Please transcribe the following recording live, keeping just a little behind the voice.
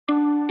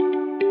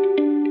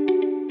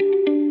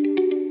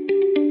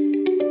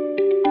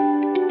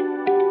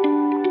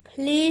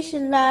Please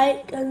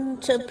like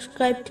and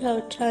subscribe to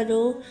our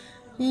channel.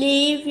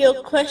 Leave your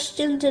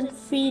questions and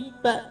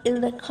feedback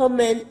in the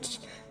comments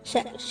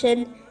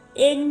section.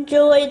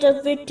 Enjoy the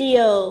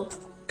video.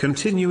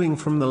 Continuing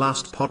from the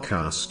last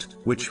podcast,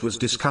 which was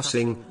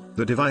discussing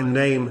the divine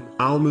name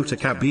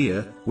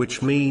Al-Mutakabir,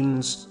 which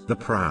means the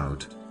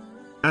proud.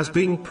 As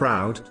being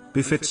proud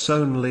befits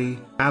only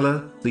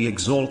Allah, the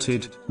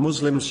Exalted,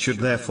 Muslims should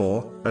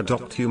therefore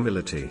adopt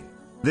humility.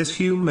 This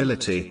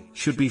humility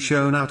should be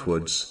shown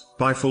outwards,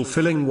 by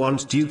fulfilling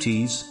one's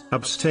duties,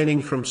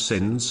 abstaining from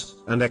sins,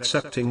 and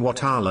accepting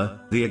what Allah,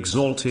 the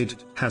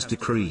Exalted, has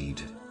decreed.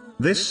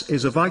 This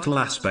is a vital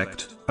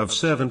aspect of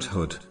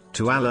servanthood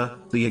to Allah,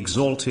 the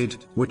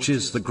Exalted, which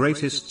is the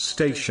greatest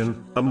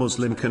station a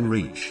Muslim can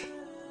reach.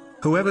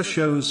 Whoever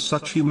shows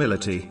such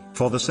humility,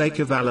 for the sake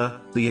of Allah,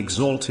 the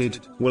Exalted,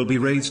 will be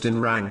raised in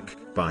rank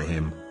by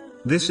Him.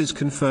 This is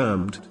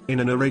confirmed in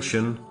a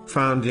narration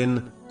found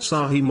in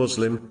Sahih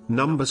Muslim,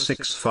 number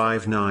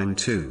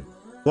 6592.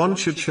 One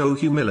should show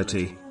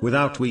humility,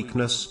 without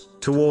weakness,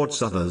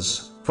 towards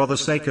others, for the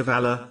sake of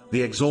Allah,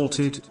 the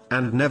Exalted,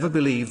 and never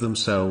believe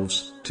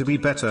themselves to be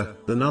better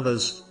than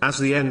others, as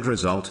the end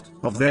result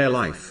of their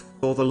life,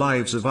 or the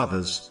lives of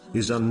others,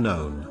 is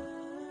unknown.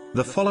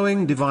 The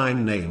following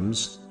divine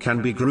names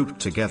can be grouped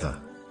together.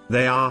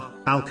 They are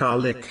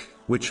Al-Khaliq,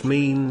 which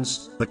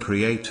means the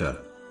Creator,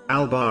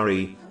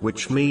 Al-Bari,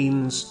 which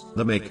means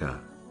the Maker,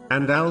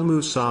 and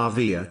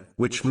Al-Musawwir,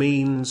 which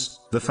means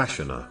the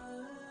Fashioner.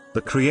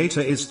 The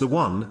Creator is the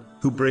one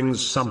who brings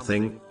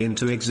something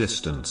into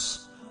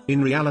existence.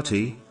 In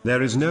reality,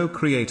 there is no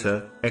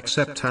creator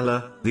except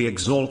Allah, the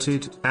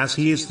Exalted, as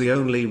He is the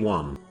only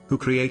one who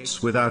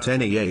creates without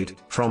any aid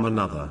from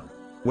another.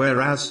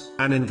 Whereas,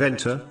 an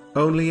inventor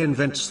only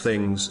invents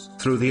things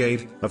through the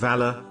aid of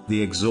Allah,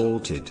 the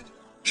Exalted.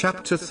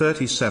 Chapter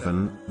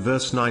 37,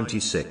 verse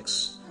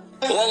 96.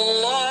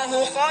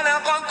 وَاللَّهُ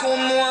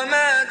خَلَقَكُمْ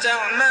وَمَا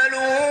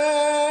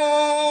تَعْمَلُونَ.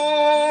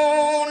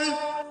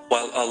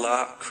 While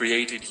Allah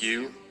created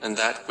you and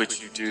that which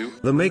you do.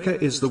 The Maker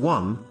is the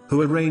one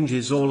who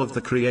arranges all of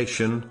the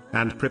creation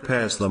and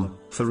prepares them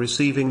for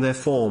receiving their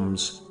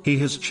forms He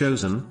has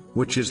chosen,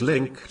 which is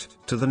linked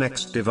to the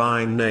next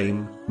divine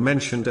name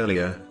mentioned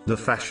earlier, the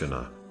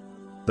Fashioner.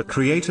 The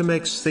Creator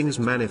makes things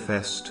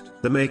manifest,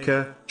 the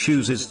Maker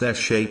chooses their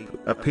shape,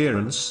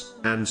 appearance,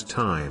 and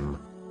time.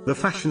 The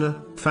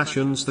Fashioner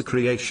fashions the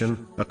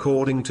creation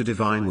according to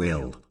divine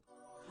will.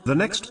 The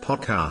next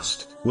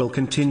podcast will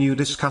continue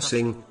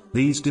discussing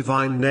these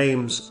divine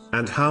names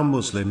and how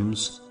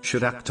Muslims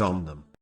should act on them.